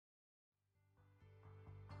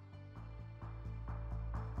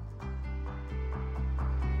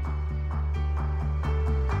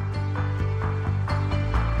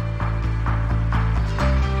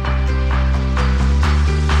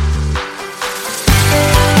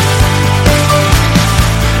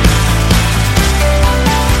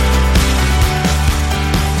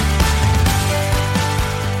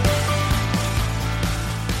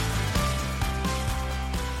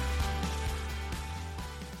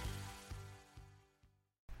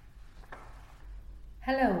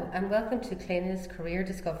Hello and welcome to Cléana's Career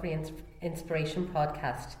Discovery Inspiration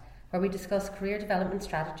podcast, where we discuss career development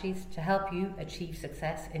strategies to help you achieve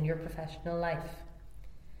success in your professional life.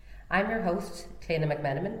 I'm your host, Cléana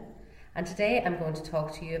McMenamin, and today I'm going to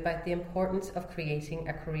talk to you about the importance of creating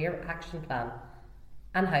a career action plan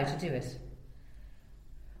and how to do it.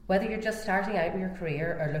 Whether you're just starting out in your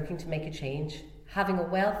career or looking to make a change, having a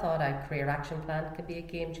well thought out career action plan can be a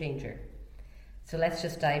game changer. So let's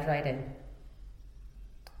just dive right in.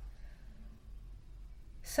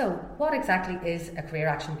 So, what exactly is a career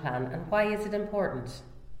action plan and why is it important?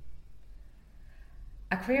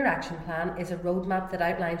 A career action plan is a roadmap that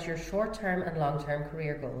outlines your short-term and long-term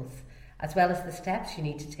career goals, as well as the steps you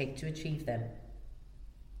need to take to achieve them.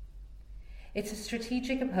 It's a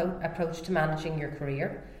strategic approach to managing your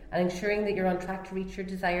career and ensuring that you're on track to reach your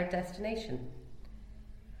desired destination.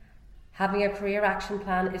 Having a career action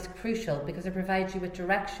plan is crucial because it provides you with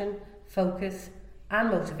direction, focus, and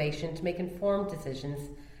motivation to make informed decisions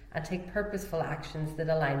and take purposeful actions that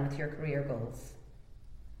align with your career goals.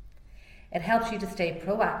 It helps you to stay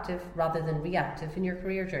proactive rather than reactive in your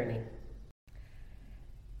career journey.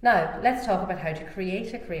 Now, let's talk about how to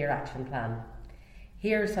create a career action plan.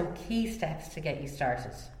 Here are some key steps to get you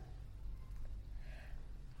started.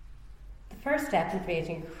 The first step in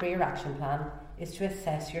creating a career action plan is to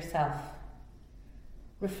assess yourself.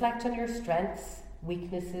 Reflect on your strengths,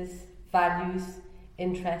 weaknesses, values,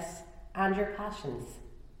 interests, and your passions.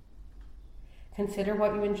 Consider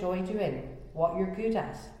what you enjoy doing, what you're good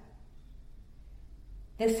at.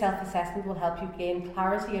 This self-assessment will help you gain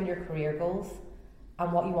clarity on your career goals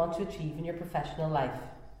and what you want to achieve in your professional life.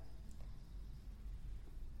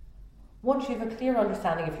 Once you have a clear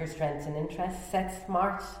understanding of your strengths and interests, set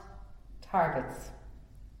SMART targets.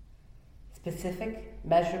 Specific,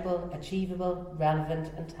 measurable, achievable,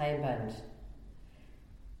 relevant, and time-bound.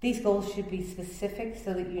 These goals should be specific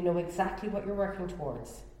so that you know exactly what you're working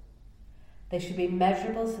towards. They should be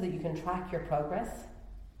measurable so that you can track your progress.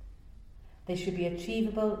 They should be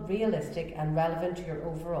achievable, realistic, and relevant to your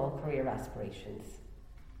overall career aspirations.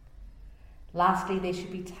 Lastly, they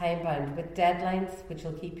should be time-bound with deadlines which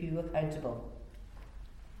will keep you accountable.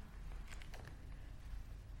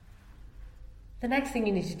 The next thing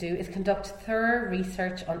you need to do is conduct thorough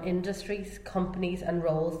research on industries, companies, and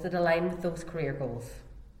roles that align with those career goals.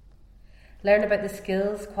 Learn about the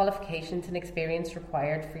skills, qualifications, and experience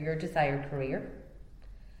required for your desired career.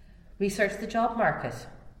 Research the job market,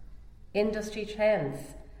 industry trends,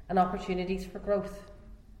 and opportunities for growth.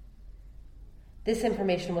 This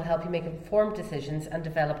information will help you make informed decisions and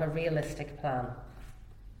develop a realistic plan.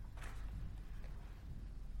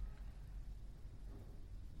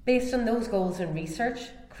 Based on those goals and research,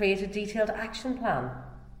 create a detailed action plan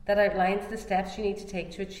that outlines the steps you need to take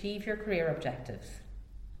to achieve your career objectives.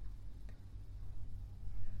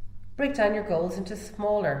 Break down your goals into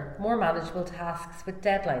smaller, more manageable tasks with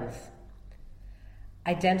deadlines.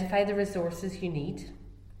 Identify the resources you need,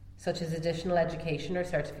 such as additional education or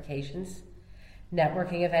certifications,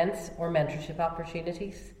 networking events or mentorship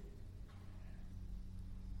opportunities.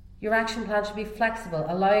 Your action plan should be flexible,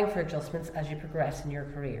 allowing for adjustments as you progress in your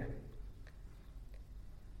career.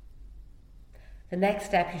 The next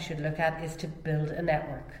step you should look at is to build a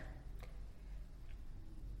network.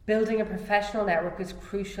 Building a professional network is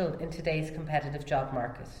crucial in today's competitive job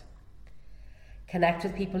market. Connect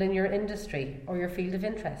with people in your industry or your field of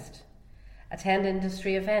interest. Attend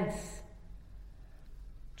industry events.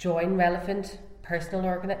 Join relevant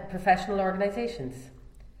professional organisations.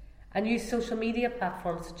 And use social media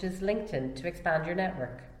platforms such as LinkedIn to expand your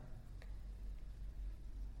network.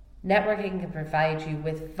 Networking can provide you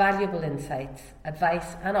with valuable insights,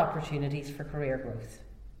 advice, and opportunities for career growth.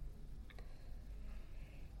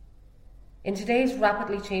 In today's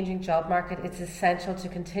rapidly changing job market, it's essential to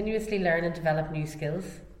continuously learn and develop new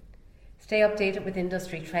skills. Stay updated with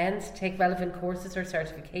industry trends, take relevant courses or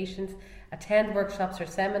certifications, attend workshops or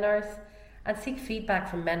seminars, and seek feedback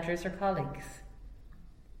from mentors or colleagues.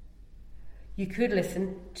 You could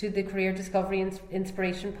listen to the Career Discovery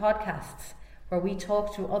Inspiration podcasts, where we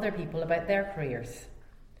talk to other people about their careers.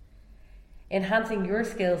 Enhancing your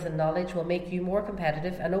skills and knowledge will make you more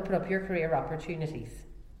competitive and open up your career opportunities.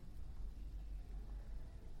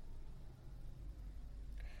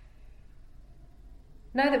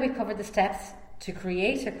 Now that we've covered the steps to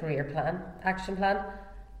create a action plan,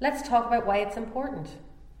 let's talk about why it's important.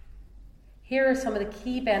 Here are some of the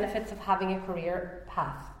key benefits of having a career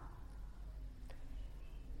path.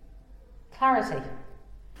 Clarity.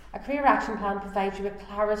 A career action plan provides you with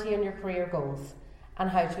clarity on your career goals and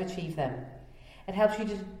how to achieve them. It helps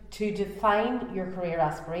you to define your career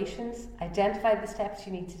aspirations, identify the steps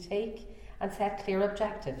you need to take, and set clear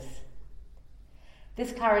objectives.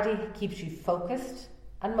 This clarity keeps you focused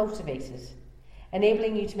and motivated,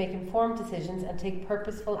 enabling you to make informed decisions and take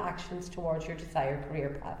purposeful actions towards your desired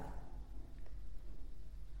career path.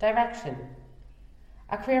 Direction.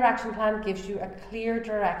 A career action plan gives you a clear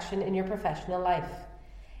direction in your professional life.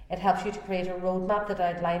 It helps you to create a roadmap that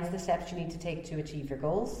outlines the steps you need to take to achieve your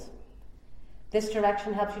goals. This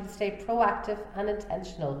direction helps you to stay proactive and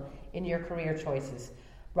intentional in your career choices,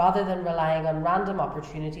 rather than relying on random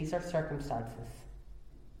opportunities or circumstances.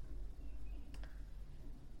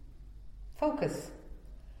 Focus.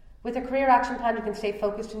 With a career action plan, you can stay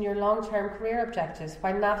focused on your long-term career objectives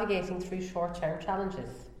while navigating through short-term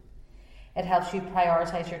challenges. It helps you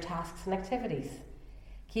prioritise your tasks and activities,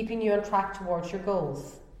 keeping you on track towards your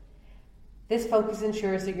goals. This focus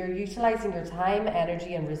ensures that you're utilising your time,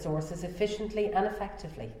 energy and resources efficiently and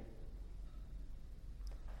effectively.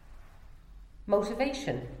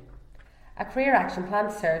 Motivation. A career action plan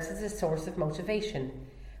serves as a source of motivation.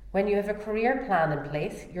 When you have a career plan in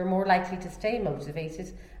place, you're more likely to stay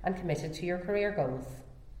motivated and committed to your career goals.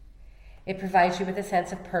 It provides you with a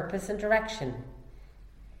sense of purpose and direction,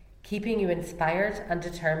 keeping you inspired and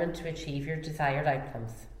determined to achieve your desired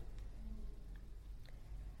outcomes.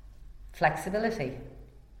 Flexibility.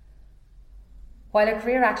 While a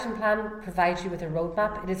career action plan provides you with a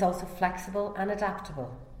roadmap, it is also flexible and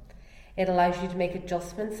adaptable. It allows you to make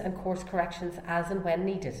adjustments and course corrections as and when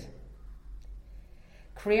needed.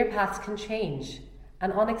 Career paths can change,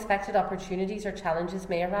 and unexpected opportunities or challenges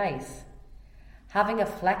may arise. Having a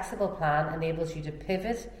flexible plan enables you to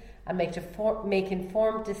pivot and make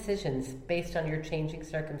informed decisions based on your changing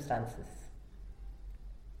circumstances.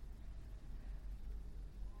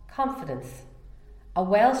 Confidence. A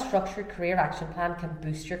well-structured career action plan can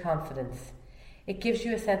boost your confidence. It gives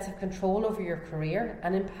you a sense of control over your career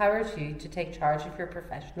and empowers you to take charge of your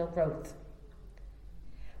professional growth.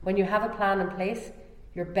 When you have a plan in place,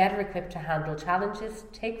 you're better equipped to handle challenges,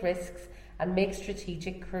 take risks, and make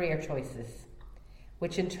strategic career choices,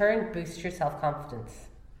 which in turn boosts your self-confidence.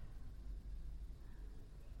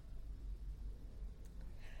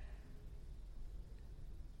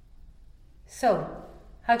 So,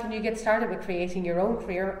 how can you get started with creating your own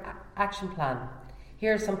career action plan?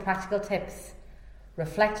 Here are some practical tips.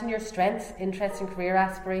 Reflect on your strengths, interests and career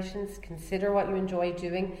aspirations. Consider what you enjoy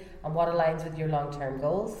doing and what aligns with your long-term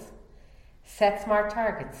goals. Set SMART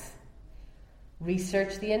targets.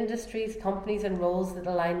 Research the industries, companies and roles that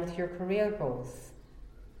align with your career goals.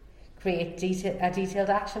 Create a detailed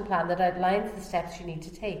action plan that outlines the steps you need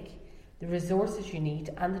to take, the resources you need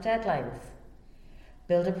and the deadlines.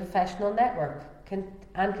 Build a professional network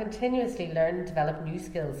and continuously learn and develop new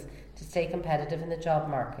skills to stay competitive in the job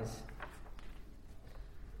market.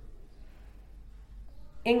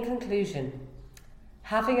 In conclusion,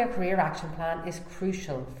 having a career action plan is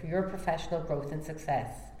crucial for your professional growth and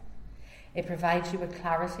success. It provides you with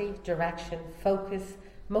clarity, direction, focus,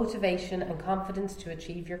 motivation and confidence to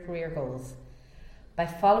achieve your career goals. By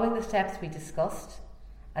following the steps we discussed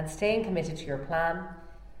and staying committed to your plan,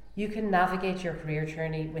 you can navigate your career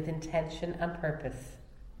journey with intention and purpose.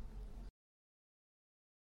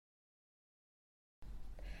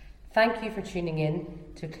 Thank you for tuning in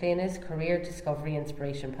to Cléana's Career Discovery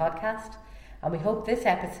Inspiration podcast, and we hope this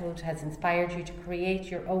episode has inspired you to create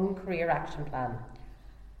your own career action plan.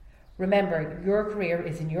 Remember, your career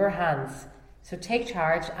is in your hands, so take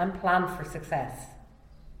charge and plan for success.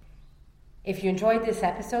 If you enjoyed this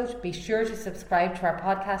episode, be sure to subscribe to our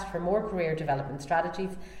podcast for more career development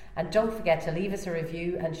strategies, and don't forget to leave us a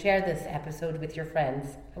review and share this episode with your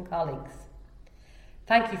friends and colleagues.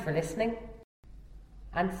 Thank you for listening,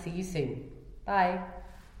 and see you soon. Bye.